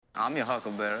I'm your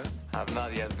huckleberry. I've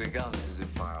not yet begun to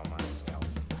defile myself.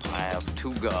 I have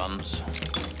 2 guns,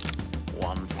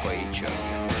 one for each of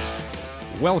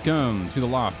you. Welcome to The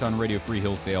Loft on Radio Free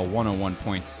Hillsdale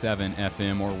 101.7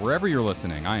 FM or wherever you're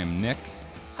listening. I am Nick.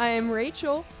 I am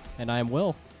Rachel. And I am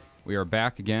Will. We are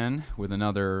back again with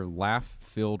another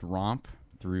laugh-filled romp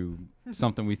through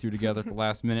something we threw together at the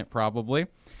last minute, probably.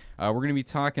 We're going to be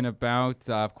talking about,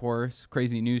 of course,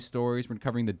 crazy news stories. We're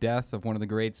covering the death of one of the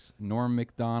greats, Norm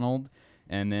Macdonald.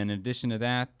 And then in addition to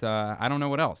that, I don't know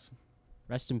what else.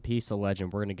 Rest in peace, a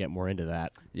legend. We're going to get more into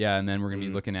that. Yeah, and then we're going to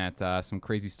be looking at some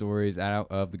crazy stories out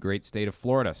of the great state of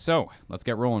Florida. So let's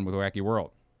get rolling with Wacky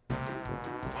World.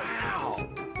 Wow!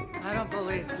 I don't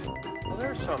believe it. Well,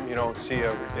 there's something you don't see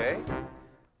every day.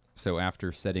 So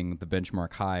after setting the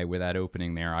benchmark high with that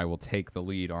opening there, I will take the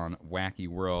lead on Wacky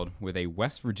World with a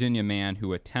West Virginia man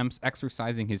who attempts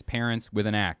exorcising his parents with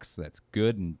an axe that's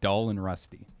good and dull and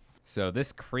rusty. So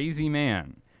this crazy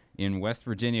man in West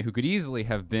Virginia, who could easily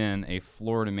have been a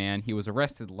Florida man, he was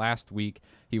arrested last week.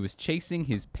 He was chasing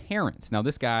his parents. Now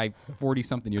this guy,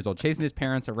 40-something years old, chasing his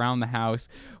parents around the house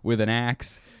with an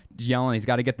axe, yelling he's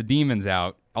got to get the demons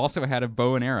out. Also had a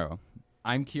bow and arrow.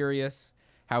 I'm curious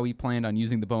how he planned on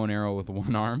using the bow and arrow with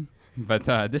one arm. But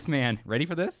this man, ready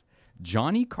for this?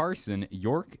 Johnny Carson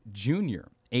York Jr.,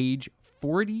 age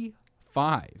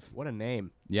 45. What a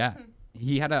name. Yeah.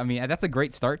 He had that's a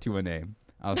great start to a name.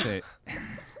 I'll say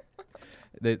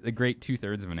the great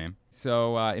 2/3 of a name.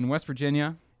 So in West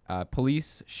Virginia,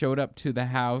 police showed up to the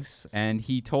house, and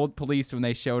he told police when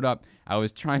they showed up, I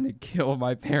was trying to kill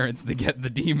my parents to get the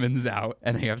demons out,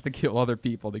 and I have to kill other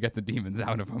people to get the demons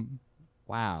out of them.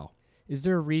 Wow. Is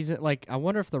there a reason, I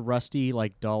wonder if the rusty,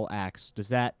 dull axe, does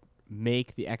that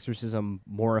make the exorcism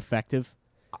more effective?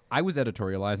 I was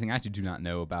editorializing. I actually do not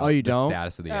know about the the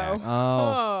status of the axe.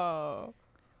 Oh.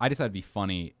 I just thought it'd be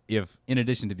funny if, in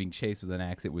addition to being chased with an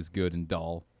axe, it was good and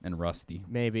dull and rusty.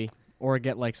 Maybe. Or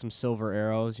get, some silver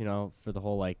arrows, for the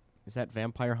whole, is that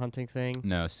vampire hunting thing?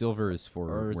 No, silver is for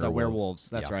Or is that werewolves?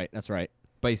 That's Yeah. right. That's right.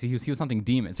 But you see, he was hunting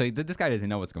demons. So this guy doesn't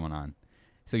know what's going on.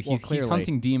 So he's clearly.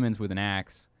 hunting demons with an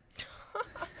axe.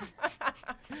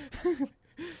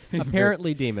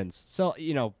 Apparently demons. So,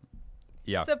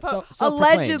 Yeah.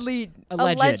 Self-proclaimed.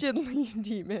 Allegedly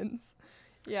demons.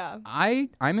 Yeah.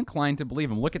 I'm inclined to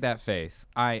believe him. Look at that face.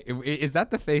 Is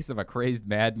that the face of a crazed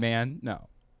madman? No.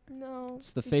 No.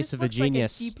 It's the he face just of a looks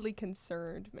genius. Like a deeply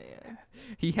concerned man.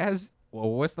 He has,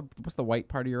 what's the white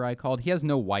part of your eye called? He has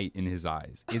no white in his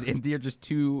eyes. They're just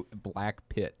two black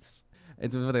pits.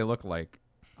 It's what they look like.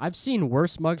 I've seen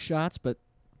worse mugshots, but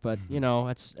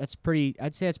it's pretty.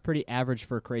 I'd say it's pretty average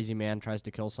for a crazy man tries to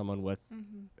kill someone with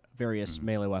various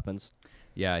melee weapons.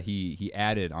 Yeah, he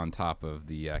added on top of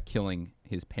the killing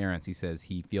his parents. He says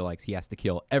he feels like he has to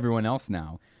kill everyone else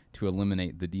now to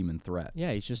eliminate the demon threat.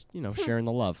 Yeah, he's just sharing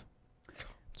the love.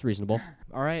 It's reasonable.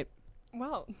 All right,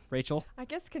 Well, Rachel. I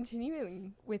guess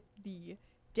continuing with the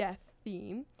death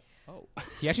theme. Oh,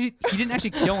 He didn't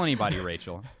actually kill anybody,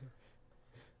 Rachel.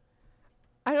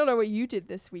 I don't know what you did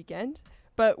this weekend,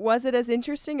 but was it as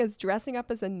interesting as dressing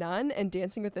up as a nun and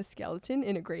dancing with a skeleton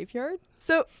in a graveyard?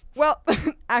 So, well,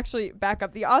 actually, back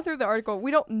up. The author of the article,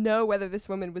 we don't know whether this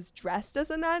woman was dressed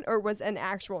as a nun or was an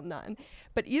actual nun.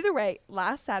 But either way,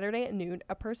 last Saturday at noon,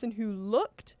 a person who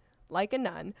looked like a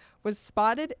nun was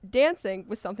spotted dancing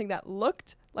with something that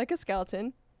looked like a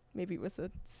skeleton. Maybe it was a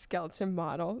skeleton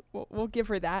model. We'll give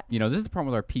her that. This is the problem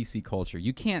with our PC culture.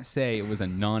 You can't say it was a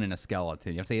nun and a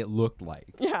skeleton. You have to say it looked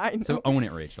like. Yeah, I know. So own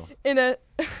it, Rachel. In a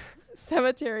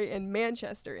cemetery in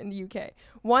Manchester in the UK.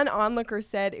 One onlooker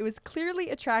said it was clearly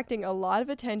attracting a lot of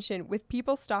attention with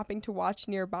people stopping to watch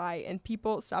nearby and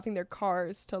people stopping their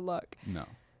cars to look. No.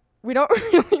 We don't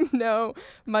really know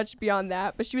much beyond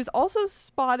that, but she was also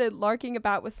spotted larking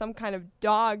about with some kind of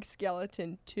dog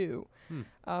skeleton too.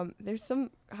 There's some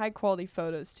high quality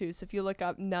photos too, so if you look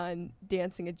up nun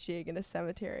dancing a jig in a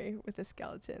cemetery with a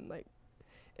skeleton,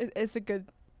 it's a good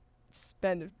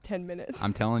spend of 10 minutes.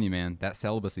 I'm telling you, man, that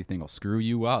celibacy thing will screw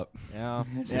you up. yeah,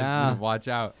 Just yeah. watch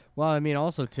out. Well,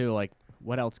 also too,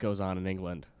 what else goes on in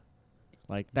England?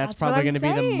 That's That's probably what I'm going to be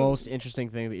the saying. most interesting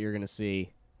thing that you're going to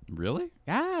see. Really?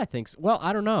 Yeah, I think so. Well,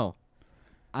 I don't know.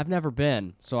 I've never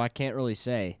been, so I can't really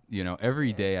say.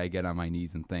 Every day I get on my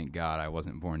knees and thank God I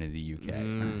wasn't born in the UK.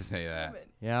 I say that.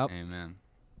 Yep. Amen.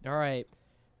 All right.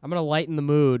 I'm going to lighten the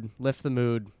mood, lift the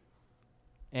mood.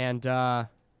 And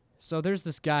so there's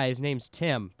this guy. His name's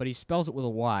Tim, but he spells it with a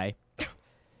Y.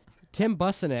 Tim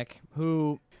Busanick,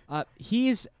 who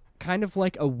he's kind of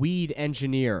like a weed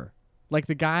engineer.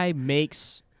 The guy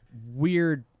makes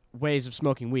weird ways of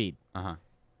smoking weed. Uh-huh.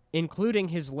 Including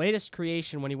his latest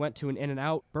creation when he went to an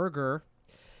In-N-Out burger.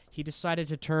 he decided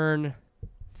to turn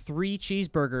 3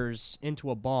 cheeseburgers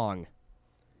into a bong.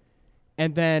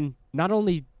 And then not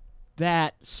only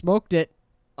that, smoked it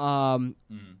on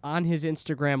his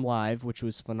Instagram Live, which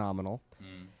was phenomenal.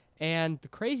 And the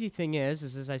crazy thing is,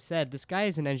 as I said, this guy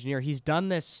is an engineer. He's done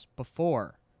this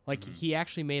before. Like, he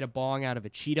actually made a bong out of a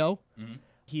Cheeto.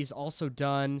 He's also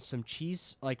done some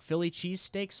cheese, like Philly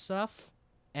cheesesteak stuff,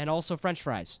 and also French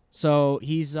fries. So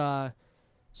he's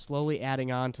slowly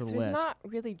adding on to the So list. he's not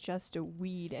really just a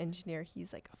weed engineer.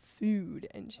 He's like a food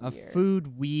engineer. A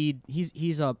food weed.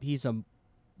 He's a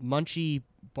munchy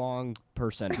bong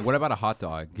person. What about a hot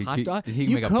dog? Hot dog? Did he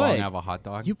You make a bong could. out of a hot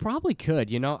dog? You probably could.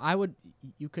 You know,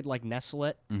 you could like nestle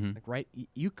it, Mhm. like right.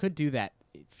 You could do that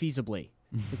feasibly.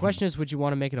 The question is, would you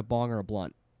want to make it a bong or a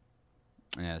blunt?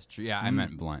 Yeah, that's true. Yeah, I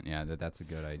meant blunt. Yeah, that's a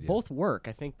good idea. Both work.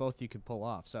 I think both you could pull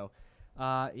off. So,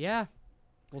 yeah,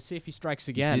 we'll see if he strikes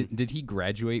again. Did he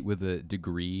graduate with a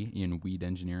degree in weed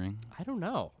engineering? I don't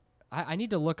know. I need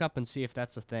to look up and see if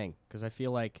that's a thing because I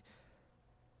feel like,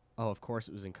 oh, of course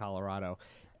it was in Colorado.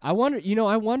 I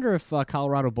wonder if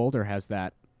Colorado Boulder has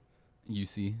that.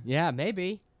 UC. Yeah,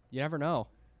 maybe. You never know.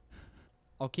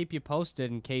 I'll keep you posted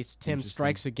in case Tim Interesting.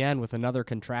 strikes again with another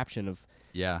contraption of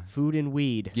Yeah. food and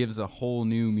weed. Gives a whole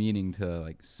new meaning to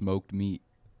like smoked meat.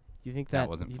 You think That that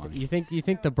wasn't you funny. You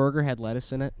think the burger had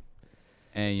lettuce in it?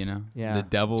 Hey, you know, Yeah. the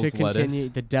devil's to continue,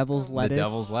 lettuce. the devil's lettuce. The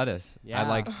devil's lettuce. Yeah. I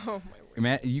like. Oh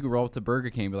my word. You could roll up to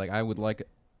Burger King and be like, I would like.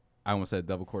 I almost said a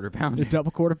double quarter The pounder. double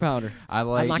quarter pounder. I I'd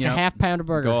like. like you a know, half pound of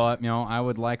burger. Go up. I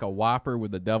would like a Whopper with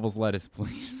the devil's lettuce,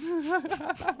 please.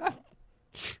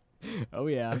 Oh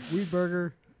yeah, weed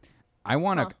burger. I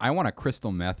want a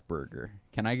crystal meth burger.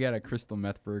 Can I get a crystal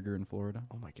meth burger in Florida?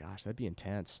 Oh my gosh, that'd be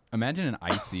intense. Imagine an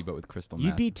icy but with crystal You'd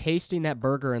meth. be tasting that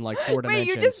burger in like 4 Wait, dimensions.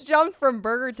 you just jumped from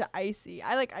burger to icy.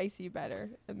 I like icy better.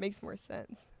 It makes more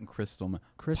sense. crystal meth.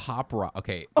 Crys- Pop rock.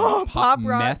 Okay. Oh, Pop meth.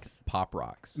 Rocks. Pop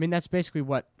rocks. I mean, that's basically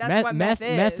what That's what meth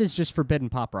Meth is. is just forbidden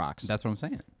pop rocks. That's what I'm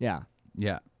saying. yeah.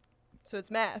 Yeah. So it's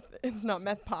meth. It's not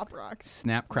meth pop rocks.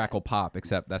 Snap, crackle, pop.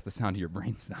 Except that's the sound of your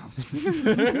brain cells.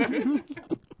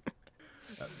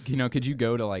 Could you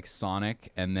go to like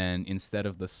Sonic and then instead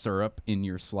of the syrup in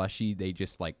your slushy, they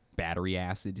just like battery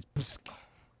acid? Just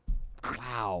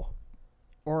Wow.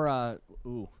 Or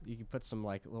you could put some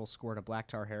like little squirt of black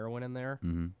tar heroin in there.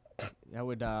 Mhm. That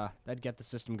would that'd get the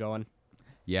system going.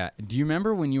 Yeah. Do you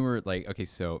remember when you were like, okay,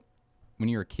 so when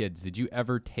you were kids, did you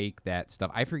ever take that stuff?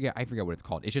 I forget what it's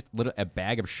called. It's just a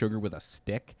bag of sugar with a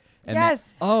stick. And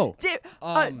Yes. Oh,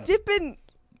 Dip in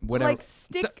whatever. like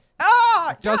stick.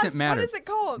 Ah, Doesn't yes. matter. What is it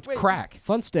called? Wait. Crack.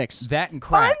 fun sticks. That and Fun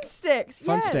crack. sticks.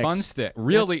 Fun yes. sticks. Fun stick.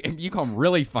 Really, you call them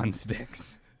really fun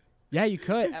sticks. Yeah, you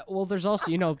could. Well, there's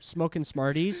also smoking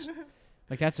Smarties.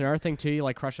 Like that's another thing too. You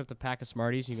like crush up the pack of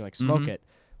Smarties, and you can like smoke it.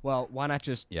 Well, why not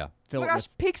just Yeah. fill Oh it my gosh,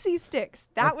 pixie sticks.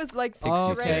 That was like Pixie with?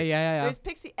 sticks. Okay, yeah. There's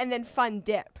pixie and then fun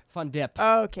dip. Fun dip.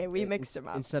 Okay, we mixed them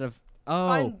up. Instead of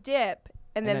Fun dip,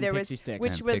 and then then there was pixie sticks.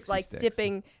 which And was pixie like sticks.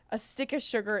 dipping a stick of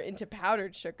sugar into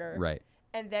powdered sugar. Right.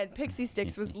 And then pixie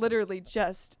sticks was literally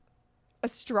just a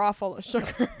straw full of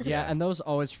sugar. yeah, and those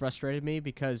always frustrated me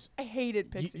because I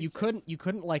hated pixie you sticks.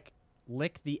 couldn't like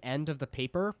lick the end of the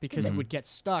paper because Mm-hmm. it would get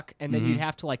stuck, and then you'd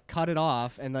have to like cut it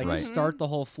off and like Right. start the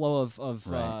whole flow of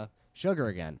Right. sugar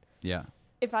again. Yeah.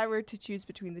 If I were to choose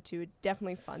between the two,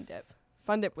 definitely fun dip.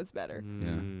 Fun dip was better.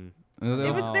 Mm. There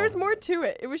Oh. was more to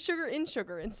it. It was sugar in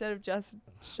sugar instead of just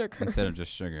sugar. Instead of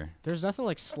just sugar. There's nothing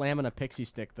like slamming a pixie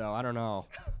stick though. I don't know.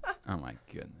 Oh my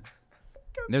goodness.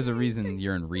 There's a reason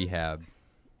you're in rehab.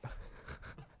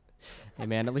 Hey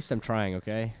man, at least I'm trying.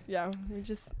 Okay. Yeah,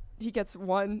 he gets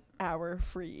 1 hour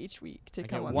free each week to I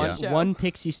come get on one the show. one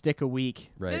pixie stick a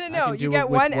week. Right. No, I no, can you do it get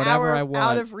with 1 whatever hour I out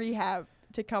want. of rehab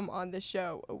to come on the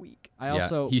show a week. I Yeah,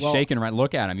 also he's well, shaking right.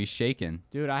 Look at him. He's shaking.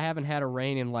 dude. I haven't had a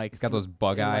rain in like He's got those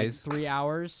bug in, like, eyes. 3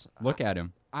 hours. Look at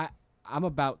him. I'm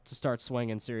about to start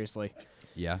swinging seriously.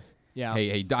 Yeah. Yeah.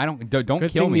 Hey, don't Good kill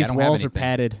thing me. these I don't walls have are anything.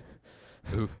 padded.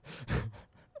 Oof.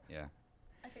 Yeah.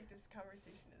 I think this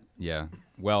conversation is. Yeah.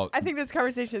 Well. I think this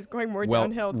conversation is going more Well,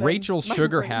 downhill. Than Rachel's my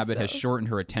sugar brain habit has cells. shortened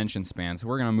her attention span, so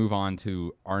we're going to move on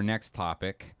to our next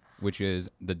topic, which is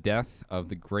the death of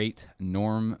the great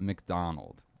Norm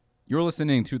Macdonald. You're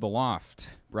listening to The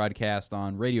Loft, broadcast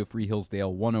on Radio Free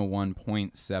Hillsdale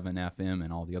 101.7 FM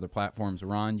and all the other platforms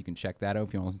we're on. You can check that out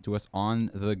if you want to listen to us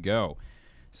on the go.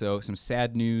 So some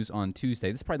sad news on Tuesday.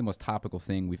 This is probably the most topical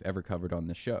thing we've ever covered on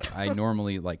the show. I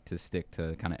normally like to stick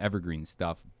to kind of evergreen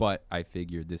stuff, but I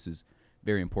figured this is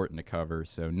very important to cover.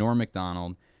 So Norm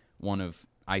Macdonald, one of,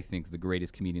 I think, the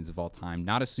greatest comedians of all time.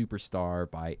 Not a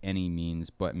superstar by any means,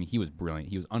 but I mean, he was brilliant.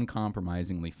 He was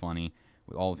uncompromisingly funny,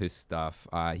 with all of his stuff.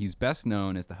 He's best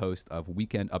known as the host of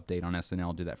Weekend Update on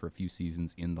SNL. Did that for a few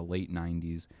seasons in the late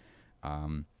 90s.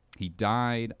 He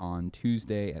died on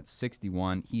Tuesday at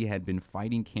 61. He had been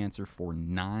fighting cancer for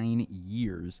 9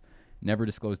 years. Never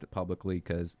disclosed it publicly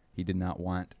because he did not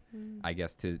want, I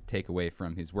guess, to take away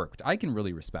from his work, which I can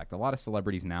really respect. A lot of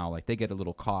celebrities now, like, they get a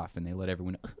little cough and they let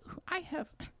everyone know, I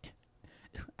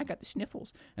got the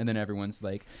sniffles. And then everyone's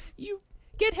like, you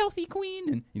get healthy, queen.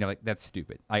 And, you know, like, that's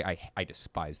stupid. I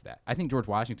despise that. I think George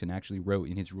Washington actually wrote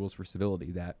in his Rules for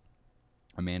Civility that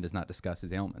a man does not discuss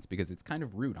his ailments because it's kind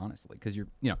of rude, honestly, because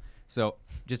so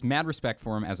just mad respect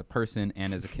for him as a person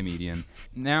and as a comedian.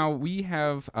 Now we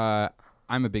have,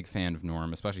 I'm a big fan of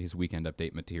Norm, especially his Weekend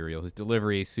Update material. His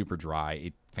delivery, super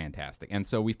dry, fantastic. And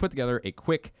so we've put together a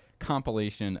quick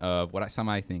compilation of what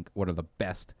I think what are the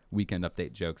best Weekend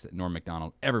Update jokes that Norm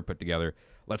Macdonald ever put together.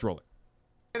 Let's roll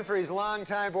it. Winfrey's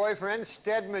longtime boyfriend,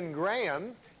 Stedman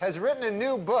Graham, has written a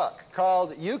new book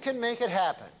called You Can Make It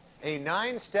Happen, a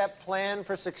 9-step plan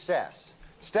for success.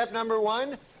 Step number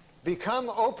 1, become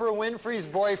Oprah Winfrey's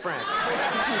boyfriend.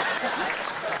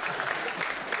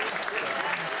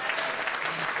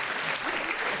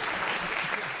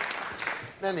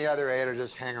 Then the other 8 are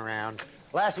just hang around.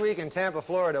 Last week in Tampa,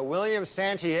 Florida, William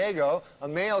Santiago, a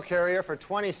mail carrier for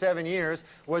 27 years,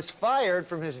 was fired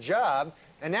from his job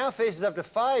and now faces up to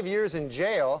 5 years in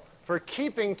jail for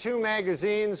keeping 2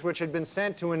 magazines which had been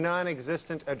sent to a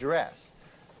non-existent address.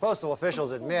 Postal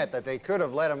officials admit that they could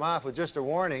have let him off with just a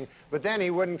warning, but then he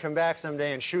wouldn't come back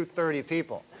someday and shoot 30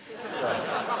 people. So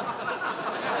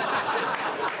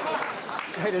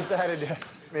they decided to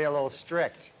be a little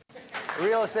strict.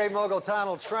 Real estate mogul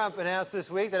Donald Trump announced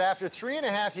this week that after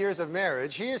 3.5 years of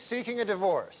marriage, he is seeking a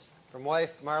divorce from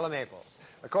wife Marla Maples.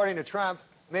 According to Trump,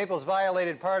 Maples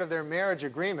violated part of their marriage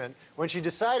agreement when she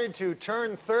decided to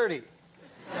turn 30.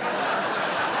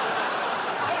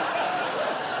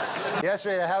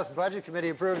 Yesterday, the House Budget Committee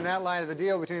approved an outline of the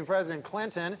deal between President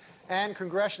Clinton and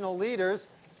congressional leaders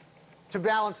to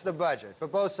balance the budget.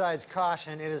 But both sides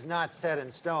caution it is not set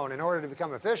in stone. In order to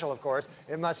become official, of course,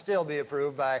 it must still be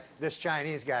approved by this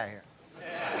Chinese guy here.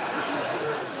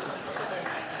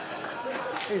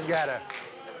 He's got a...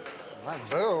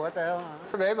 Boo, what the hell?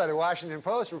 A survey by the Washington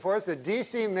Post reports that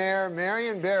D.C. Mayor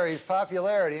Marion Barry's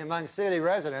popularity among city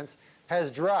residents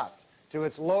has dropped to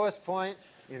its lowest point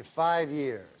in 5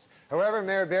 years. However,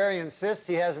 Mayor Barry insists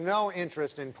he has no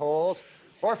interest in polls,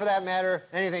 or for that matter,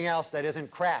 anything else that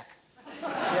isn't crack.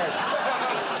 Yes.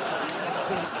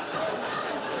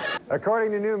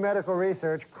 According to new medical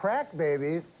research, crack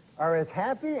babies are as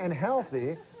happy and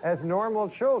healthy as normal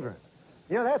children.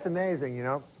 You know, that's amazing, you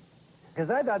know, because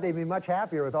I thought they'd be much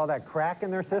happier with all that crack in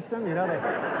their system, you know.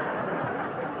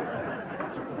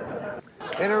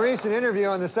 In a recent interview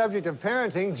on the subject of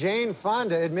parenting, Jane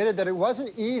Fonda admitted that it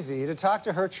wasn't easy to talk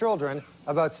to her children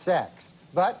about sex,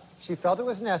 but she felt it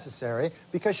was necessary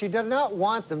because she did not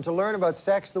want them to learn about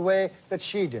sex the way that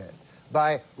she did,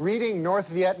 by reading North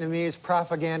Vietnamese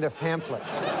propaganda pamphlets.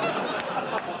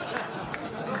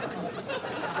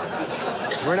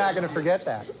 We're not going to forget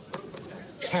that.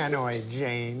 Hanoi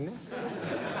Jane.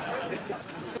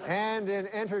 And in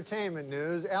entertainment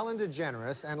news, Ellen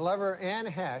DeGeneres and lover Anne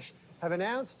Hesh have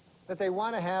announced that they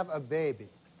want to have a baby.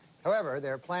 However,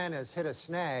 their plan has hit a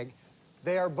snag.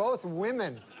 They are both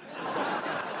women.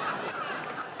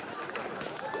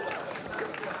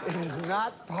 It is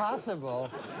not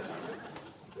possible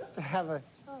to have a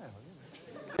child.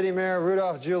 City Mayor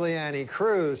Rudolph Giuliani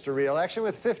cruised to re-election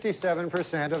with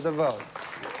 57% of the vote.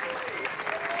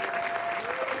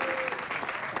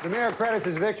 The mayor credits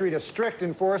his victory to strict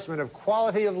enforcement of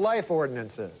quality of life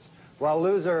ordinances, while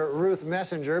loser Ruth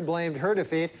Messenger blamed her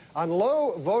defeat on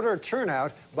low voter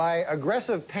turnout by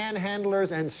aggressive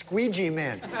panhandlers and squeegee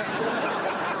men.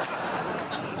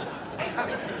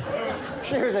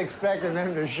 She was expecting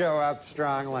them to show up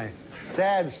strongly.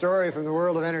 Sad story from the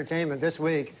world of entertainment this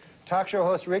week. Talk show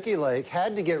host Ricki Lake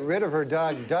had to get rid of her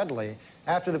dog Dudley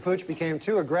after the pooch became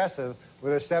too aggressive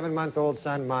with her 7-month-old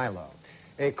son Milo.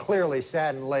 A clearly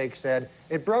saddened Lake said,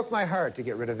 "It broke my heart to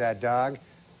get rid of that dog,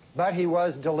 but he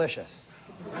was delicious."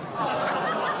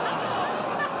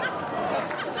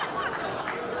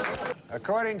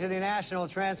 According to the National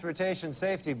Transportation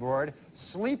Safety Board,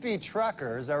 sleepy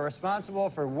truckers are responsible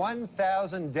for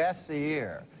 1,000 deaths a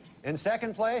year. In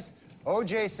second place,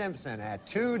 O.J. Simpson at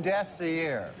 2 deaths a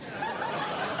year.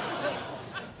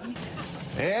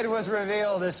 It was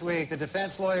revealed this week that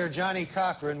defense lawyer Johnny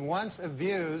Cochran once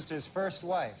abused his first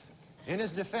wife. In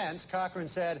his defense, Cochran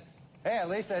said, "Hey, at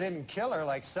least I didn't kill her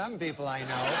like some people I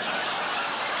know."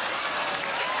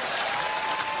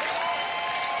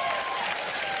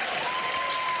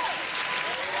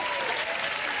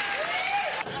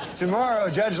 Tomorrow,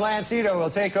 Judge Lance Ito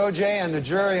will take O.J. and the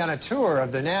jury on a tour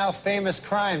of the now famous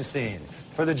crime scene.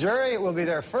 For the jury, it will be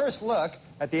their first look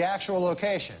at the actual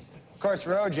location. Of course,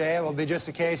 for O.J., it will be just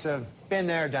a case of been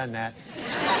there, done that.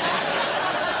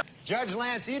 Judge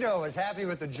Lance Ito was happy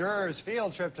with the jurors'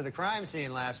 field trip to the crime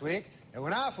scene last week. It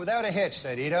went off without a hitch,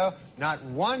 said Ito. Not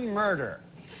one murder.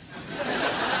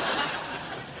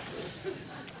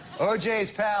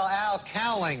 O.J.'s pal Al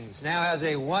Cowlings now has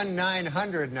a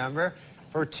 1-900 number.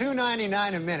 For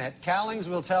 $2.99 a minute, Cowlings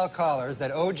will tell callers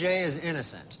that O.J. is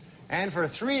innocent. And for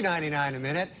 $3.99 a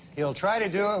minute, he'll try to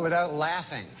do it without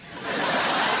laughing.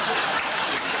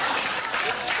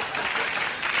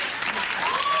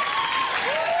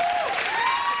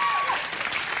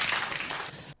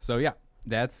 So yeah,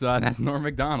 that's Norm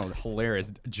Macdonald.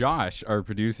 Hilarious. Josh, our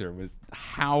producer, was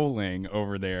howling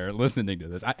over there listening to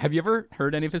this. Have you ever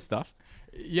heard any of his stuff?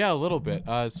 Yeah, a little bit.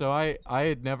 So I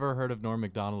had never heard of Norm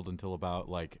Macdonald until about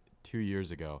like 2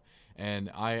 years ago.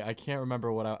 And I can't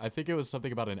remember what I think it was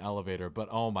something about an elevator, but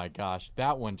oh my gosh,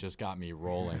 that one just got me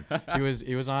rolling. He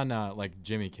was on like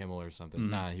Jimmy Kimmel or something.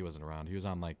 Nah, he wasn't around. He was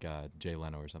on like Jay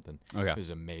Leno or something. Okay. It was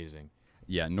amazing.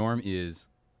 Yeah, Norm is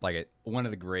like one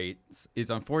of the greats. It's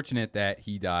unfortunate that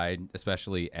he died,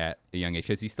 especially at a young age,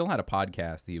 because he still had a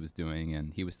podcast he was doing,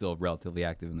 and he was still relatively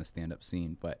active in the stand-up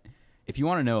scene. But if you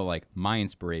want to know like my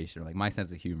inspiration, or like my sense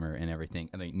of humor and everything,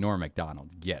 I think Norm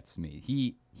Macdonald gets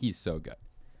me. He's so good.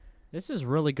 This is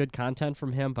really good content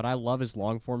from him, but I love his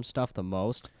long-form stuff the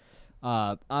most.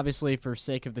 Obviously, for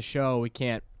sake of the show, we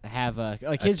can't have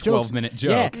his 12-minute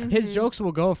joke. Yeah, his jokes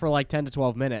will go for like 10 to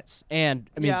 12 minutes, and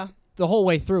I mean, Yeah. the whole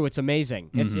way through, it's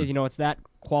amazing. It's that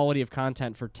quality of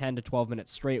content for 10 to 12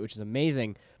 minutes straight, which is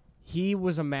amazing. He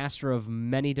was a master of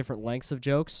many different lengths of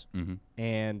jokes,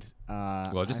 and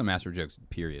Well, just a master of jokes,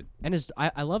 period. and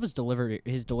I love his delivery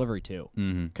too,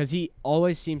 Mm-hmm. because he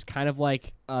always seems kind of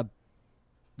like a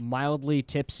mildly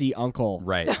tipsy uncle,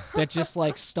 Right. that just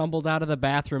like stumbled out of the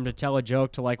bathroom to tell a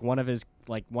joke to like one of his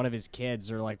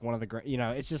kids, or like one of the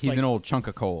it's just He's like an old chunk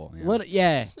of coal.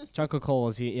 chunk of coal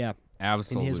is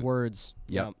Absolutely. in his words.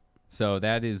 Yep. So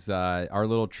that is our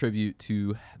little tribute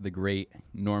to the great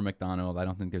Norm Macdonald. I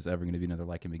don't think there's ever going to be another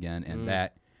like him again, and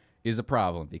that is a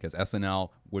problem because SNL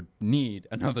would need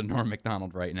another Norm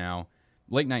Macdonald right now.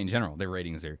 Late night in general, their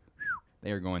ratings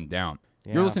they are going down.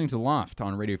 Yeah. You're listening to Loft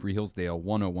on Radio Free Hillsdale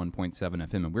 101.7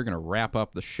 FM, and we're going to wrap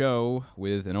up the show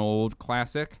with an old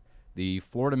classic, the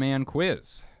Florida Man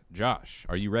quiz. Josh,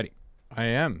 are you ready? I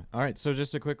am. All right, so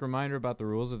just a quick reminder about the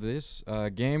rules of this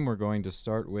game. We're going to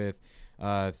start with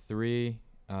 3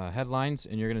 headlines,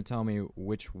 and you're going to tell me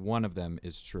which one of them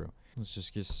is true. Let's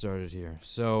just get started here.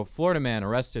 So, Florida man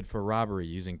arrested for robbery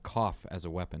using cough as a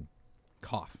weapon.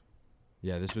 Cough.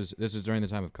 Yeah, this was during the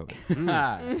time of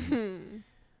COVID.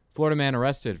 Florida man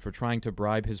arrested for trying to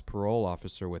bribe his parole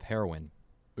officer with heroin.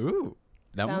 Ooh.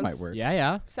 That one might Sounds- work.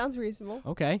 Yeah. Sounds reasonable.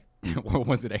 Okay. What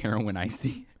was it, a heroin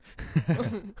icy?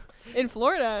 In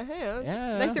Florida, hey, that's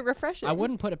Yeah. nice and refreshing. I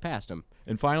wouldn't put it past him.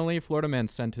 And finally, Florida man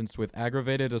sentenced with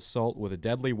aggravated assault with a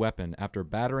deadly weapon after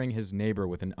battering his neighbor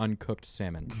with an uncooked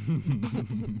salmon.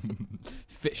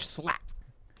 Fish slap.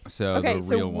 So Okay, the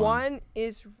so real one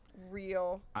is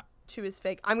real, 2 is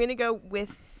fake. I'm gonna go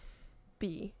with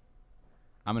B.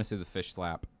 I'm going to say the fish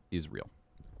slap is real.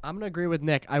 I'm gonna agree with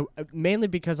Nick. I mainly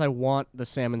because I want the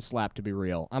salmon slap to be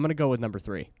real. I'm gonna go with number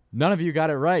 3. None of you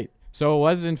got it right. So it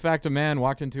was, in fact, a man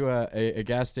walked into a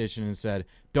gas station and said,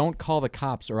 "Don't call the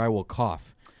cops or I will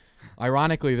cough."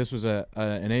 Ironically, this was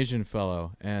an Asian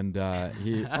fellow, and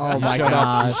he my showed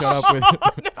up. He showed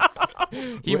up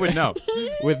with He would know.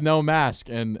 with no mask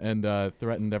and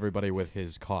threatened everybody with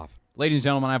his cough. Ladies and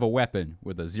gentlemen, I have a weapon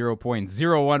with a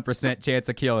 0.01% chance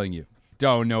of killing you.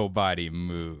 Don't nobody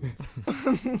move.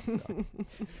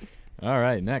 All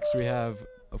right, next we have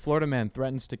a Florida man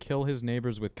threatens to kill his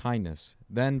neighbors with kindness,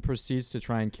 then proceeds to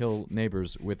try and kill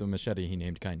neighbors with a machete he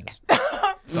named Kindness.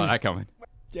 Saw that coming.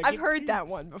 I've heard that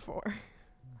one before.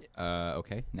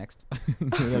 Okay, next.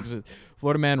 Next is,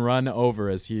 Florida man run over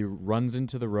as he runs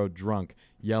into the road drunk,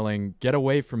 yelling, "Get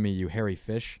away from me, you hairy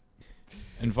fish."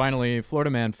 And finally, Florida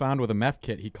man found with a meth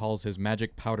kit he calls his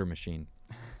magic powder machine.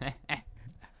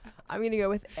 I'm going to go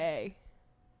with A.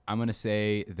 I'm going to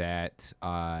say that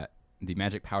the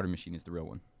magic powder machine is the real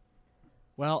one.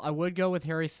 Well, I would go with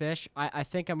hairy fish. I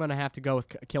think I'm gonna have to go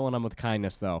with killing him with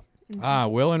kindness, though. Ah,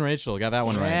 Will and Rachel got that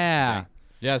one right. Yeah.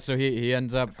 Yeah, so he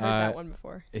ends up Heard that one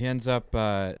before. he ends up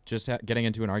just getting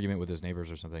into an argument with his neighbors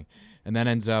or something, and then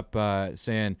ends up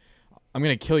saying, "I'm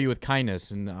going to kill you with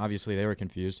kindness," and obviously they were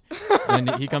confused. So then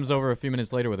he comes over a few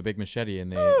minutes later with a big machete,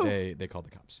 and they call the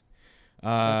cops.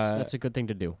 That's a good thing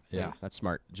to do. yeah. That's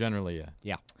smart. Generally, yeah.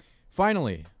 Yeah.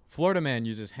 Finally, Florida man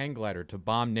uses hang glider to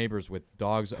bomb neighbors with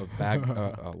dogs of bag.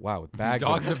 With bags.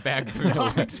 Dogs of bag food.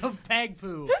 Dogs of bag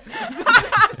poo.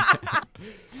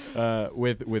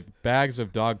 With bags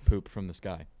of dog poop from the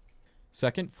sky.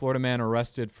 Second, Florida man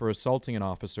arrested for assaulting an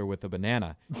officer with a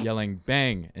banana, yelling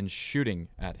 "bang" and shooting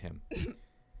at him.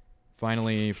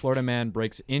 Finally, Florida man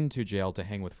breaks into jail to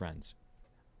hang with friends.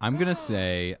 I'm going to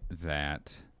say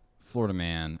that Florida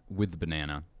man with the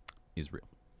banana is real.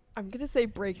 I'm going to say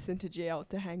breaks into jail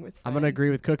to hang with friends. I'm going to agree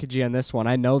with Cookie G on this one.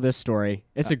 I know this story.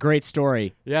 It's a great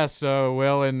story. Yeah, so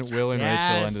Will and Rachel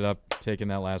Yes. ended up taking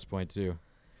that last point too.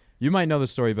 You might know the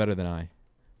story better than I.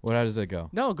 How does it go?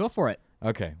 No, go for it.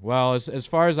 Okay. Well, as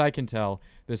far as I can tell,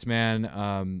 this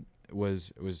man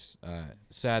was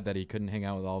sad that he couldn't hang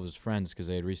out with all of his friends because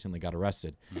they had recently got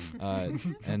arrested,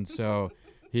 and so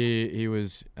he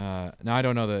was. Now I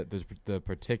don't know the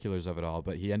particulars of it all,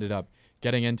 but he ended up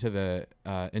getting into the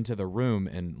room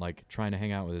and like trying to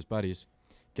hang out with his buddies,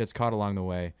 gets caught along the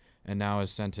way, and now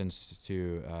is sentenced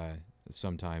to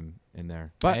some time in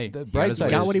there. But Hey, the he got bright his side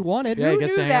way. Got is, what he wanted. yeah, he Who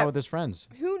gets knew to hang that? out with his friends.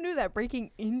 Who knew that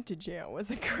breaking into jail was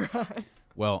a crime?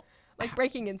 Well, Like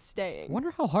breaking and staying.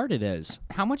 Wonder how hard it is.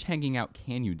 how much hanging out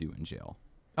can you do in jail?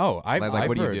 Oh, I've Like,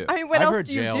 what do you heard. do? I mean, what I've else heard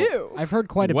do you jail- do? I've heard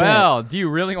quite a bit. Well, do you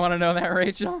really want to know that,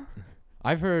 Rachel?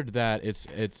 I've heard that it's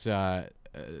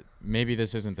maybe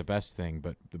this isn't the best thing,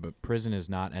 but prison has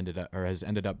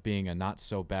ended up being a not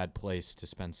so bad place to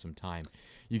spend some time.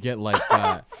 You get like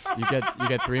you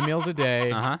get 3 meals a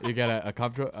day. Uh-huh. You get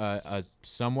a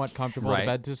somewhat comfortable Right.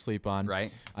 bed to sleep on.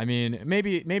 Right. I mean,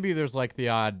 maybe there's like the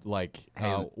odd like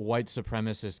Hey. white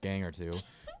supremacist gang or two,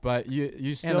 but you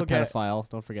And still a get pedophile.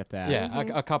 Don't forget that. yeah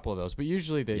a couple of those. But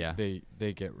usually Yeah. they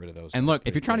get rid of those. And ones look,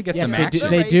 if pretty you're trying to quick. get Yes, some they action, do.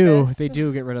 They do. Rapist. They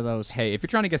do get rid of those. hey, if you're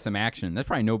trying to get some action, there's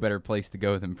probably no better place to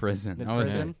go than prison. Than That was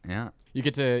prison? it. Yeah. You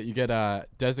get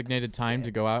designated time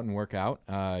to go out and work out.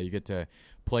 You get to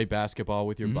play basketball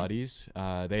with your buddies.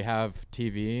 They have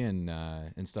TV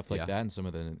and stuff like Yeah. that in some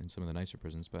of the nicer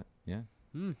prisons. But yeah,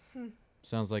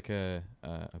 sounds like a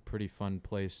pretty fun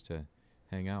place to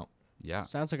hang out. Yeah.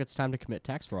 Sounds like it's time to commit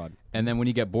tax fraud. And then when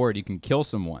you get bored, you can kill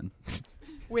someone.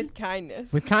 With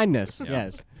kindness. With kindness, Yeah.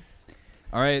 yes.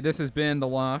 All right, this has been The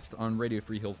Loft on Radio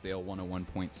Free Hillsdale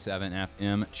 101.7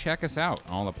 FM. Check us out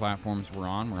on all the platforms we're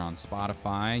on. We're on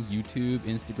Spotify, YouTube,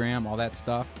 Instagram, all that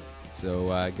stuff.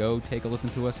 So go take a listen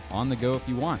to us on the go if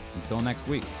you want. Until next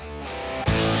week.